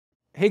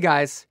Hey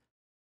guys,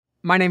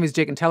 my name is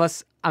Jake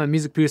Antelis. I'm a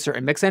music producer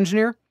and mix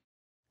engineer.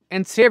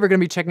 And today we're going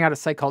to be checking out a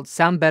site called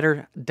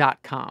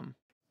soundbetter.com.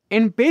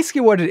 And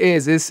basically what it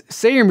is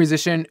say you're a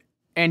musician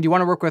and you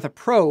want to work with a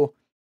pro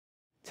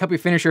to help you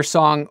finish your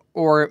song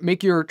or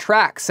make your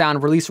track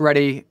sound release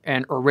ready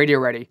or radio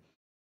ready.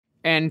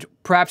 And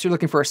perhaps you're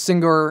looking for a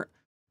singer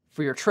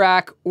for your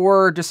track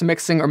or just a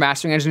mixing or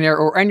mastering engineer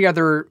or any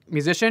other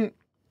musician,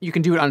 you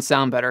can do it on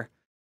SoundBetter.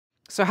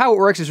 So how it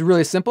works is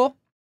really simple.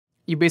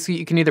 You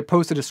can either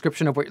post a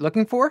description of what you're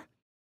looking for,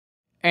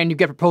 and you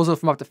get proposals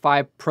from up to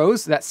 5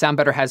 pros that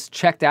SoundBetter has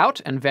checked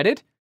out and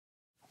vetted,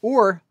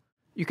 or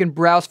you can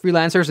browse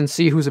freelancers and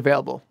see who's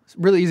available. It's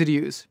really easy to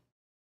use.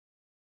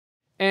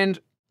 And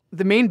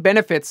the main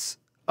benefits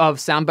of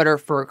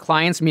SoundBetter for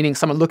clients, meaning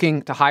someone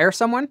looking to hire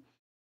someone,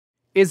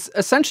 is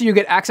essentially you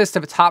get access to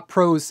the top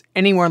pros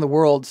anywhere in the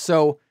world.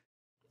 So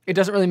it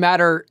doesn't really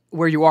matter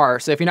where you are.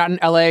 So if you're not in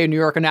LA, New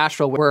York, or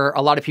Nashville, where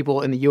a lot of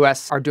people in the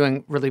US are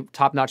doing really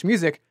top-notch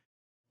music,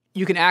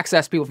 you can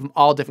access people from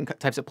all different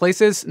types of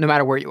places, no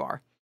matter where you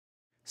are.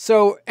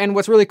 So, and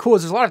what's really cool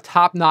is there's a lot of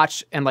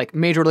top-notch and like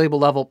major label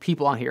level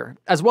people on here,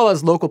 as well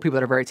as local people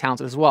that are very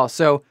talented as well.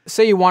 So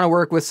say you want to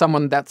work with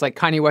someone that's like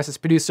Kanye West's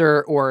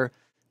producer or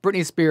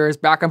Britney Spears'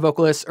 background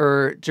vocalist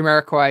or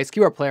Jamiroquai's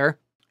keyboard player,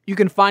 you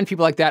can find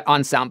people like that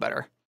on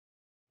SoundBetter.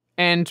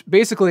 And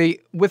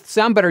basically, with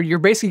SoundBetter, you're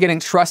basically getting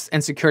trust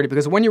and security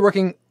because when you're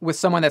working with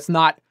someone that's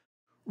not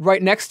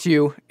right next to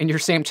you in your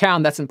same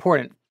town, that's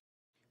important.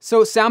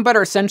 So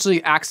SoundBetter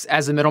essentially acts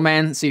as a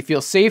middleman, so you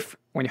feel safe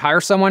when you hire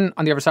someone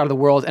on the other side of the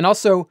world. And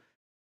also,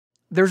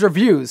 there's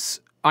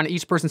reviews on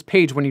each person's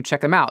page when you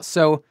check them out.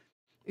 So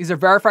these are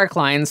verified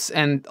clients,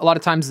 and a lot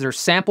of times there's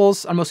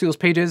samples on most people's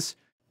pages,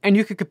 and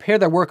you can compare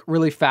their work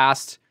really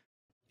fast.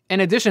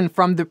 In addition,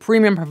 from the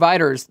premium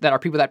providers that are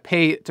people that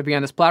pay to be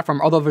on this platform,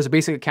 although there's a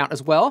basic account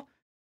as well,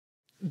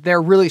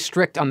 they're really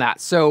strict on that.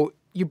 So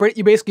you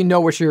basically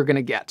know what you're going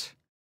to get.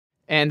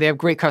 And they have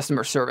great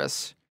customer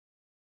service.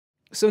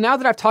 So now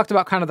that I've talked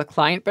about kind of the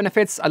client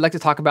benefits, I'd like to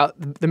talk about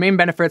the main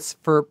benefits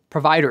for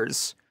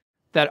providers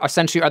that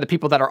essentially are the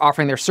people that are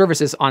offering their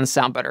services on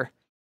SoundBetter.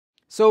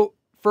 So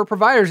for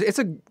providers, it's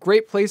a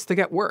great place to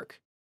get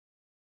work.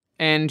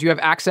 And you have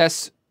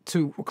access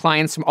to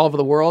clients from all over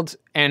the world,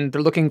 and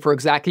they're looking for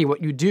exactly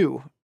what you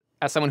do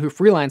as someone who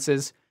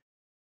freelances.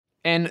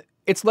 And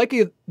it's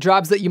likely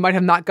jobs that you might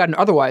have not gotten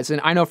otherwise. And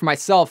I know for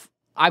myself,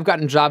 I've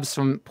gotten jobs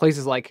from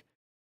places like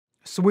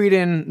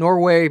Sweden,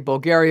 Norway,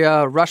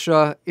 Bulgaria,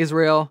 Russia,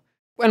 Israel.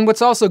 And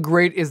what's also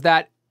great is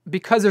that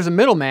because there's a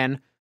middleman,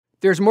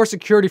 there's more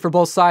security for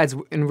both sides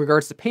in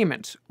regards to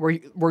payment,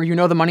 where you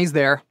know the money's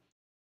there,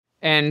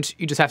 and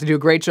you just have to do a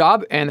great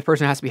job, and the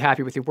person has to be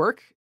happy with your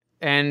work.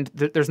 And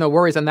there's no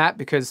worries on that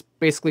because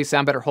basically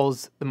SoundBetter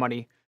holds the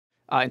money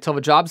until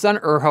the job's done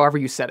or however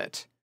you set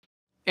it.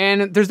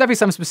 And there's definitely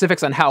some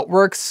specifics on how it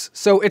works.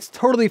 So it's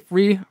totally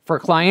free for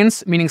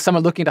clients, meaning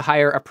someone looking to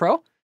hire a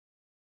pro.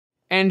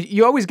 And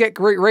you always get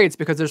great rates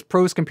because there's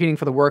pros competing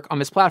for the work on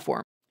this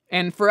platform.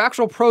 And for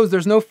actual pros,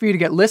 there's no fee to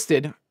get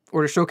listed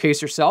or to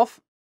showcase yourself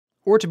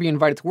or to be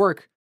invited to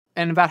work.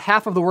 And about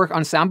half of the work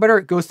on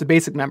SoundBetter goes to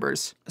basic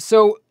members.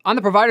 So on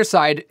the provider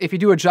side, if you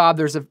do a job,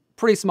 there's a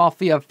pretty small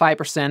fee of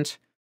 5%,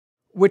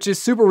 which is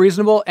super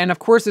reasonable. And of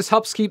course, this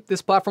helps keep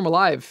this platform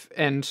alive.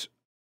 And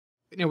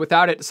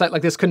without it, a site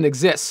like this couldn't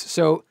exist.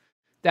 So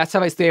that's how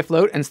I stay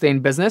afloat and stay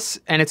in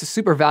business. And it's a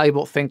super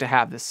valuable thing to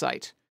have this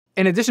site.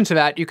 In addition to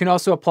that, you can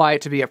also apply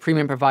to be a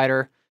premium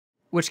provider,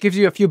 which gives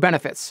you a few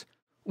benefits.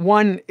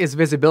 One is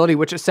visibility,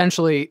 which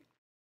essentially,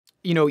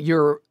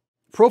 your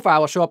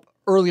profile will show up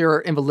earlier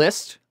in the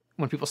list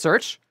when people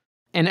search,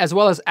 and as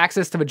well as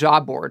access to the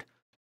job board,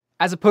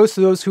 as opposed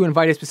to those who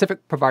invited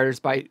specific providers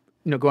by,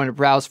 going to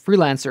browse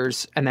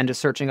freelancers and then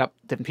just searching up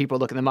different people,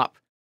 looking them up.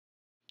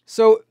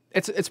 So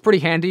it's pretty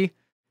handy.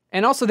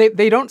 And also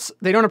they don't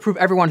approve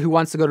everyone who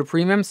wants to go to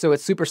premium, so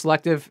it's super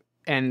selective,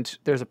 and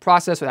there's a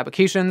process with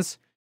applications.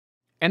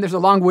 And there's a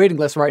long waiting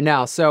list right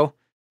now. So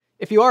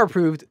if you are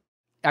approved,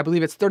 I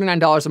believe it's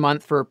 $39 a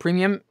month for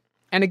premium.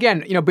 And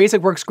again,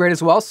 basic works great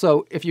as well.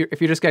 So if you're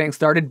just getting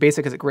started,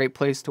 basic is a great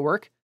place to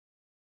work.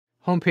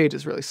 Homepage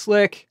is really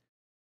slick.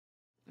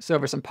 So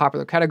there's some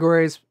popular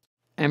categories.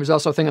 And there's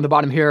also a thing on the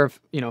bottom here of,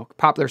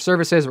 popular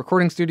services,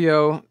 recording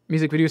studio,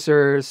 music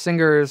producers,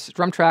 singers,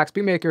 drum tracks,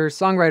 beat makers,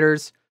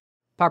 songwriters,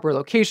 popular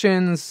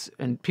locations,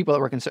 and people that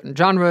work in certain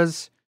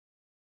genres.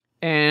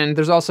 And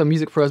there's also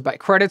music pros by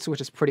credits,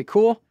 which is pretty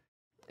cool.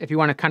 If you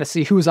want to kind of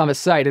see who's on the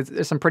site,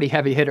 there's some pretty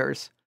heavy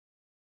hitters.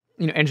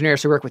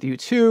 Engineers who work with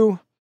U2,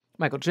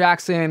 Michael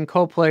Jackson,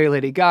 Coldplay,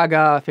 Lady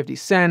Gaga, 50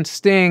 Cent,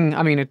 Sting.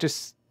 I mean,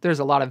 there's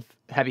a lot of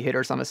heavy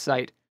hitters on the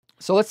site.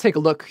 So let's take a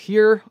look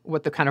here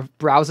what the kind of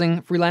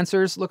browsing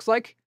freelancers looks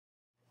like.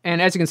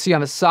 And as you can see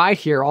on the side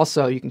here,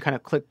 also, you can kind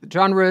of click the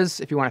genres.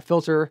 If you want to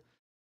filter,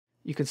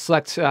 you can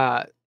select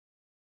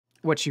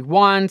what you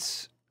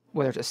want,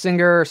 whether it's a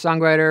singer,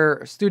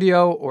 songwriter, a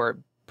studio, or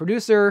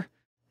producer.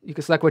 You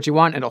can select what you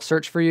want and it'll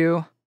search for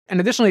you. And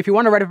additionally, if you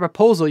want to write a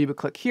proposal, you would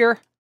click here.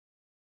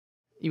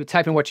 You would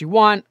type in what you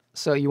want,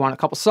 So you want a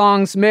couple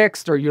songs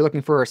mixed, or you're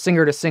looking for a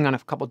singer to sing on a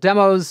couple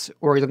demos,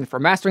 or you're looking for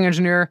a mastering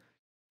engineer.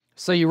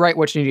 So you write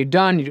what you need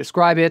done, you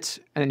describe it,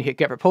 and then you hit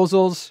get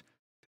proposals.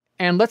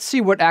 And let's see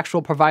what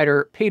actual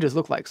provider pages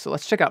look like. So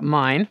let's check out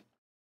mine.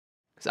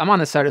 I'm on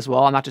this site as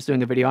well. I'm not just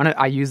doing a video on it.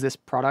 I use this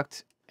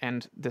product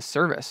and this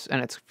service,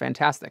 and it's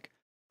fantastic.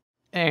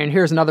 And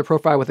here's another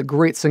profile with a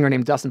great singer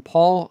named Dustin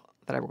Paul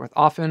that I work with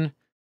often.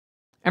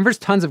 And there's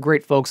tons of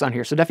great folks on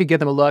here, so definitely give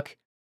them a look.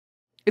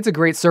 It's a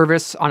great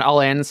service on all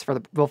ends for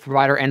both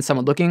provider and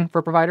someone looking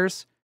for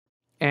providers.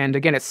 And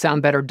again, it's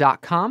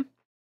soundbetter.com.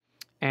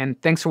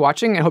 And thanks for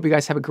watching. I hope you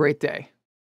guys have a great day.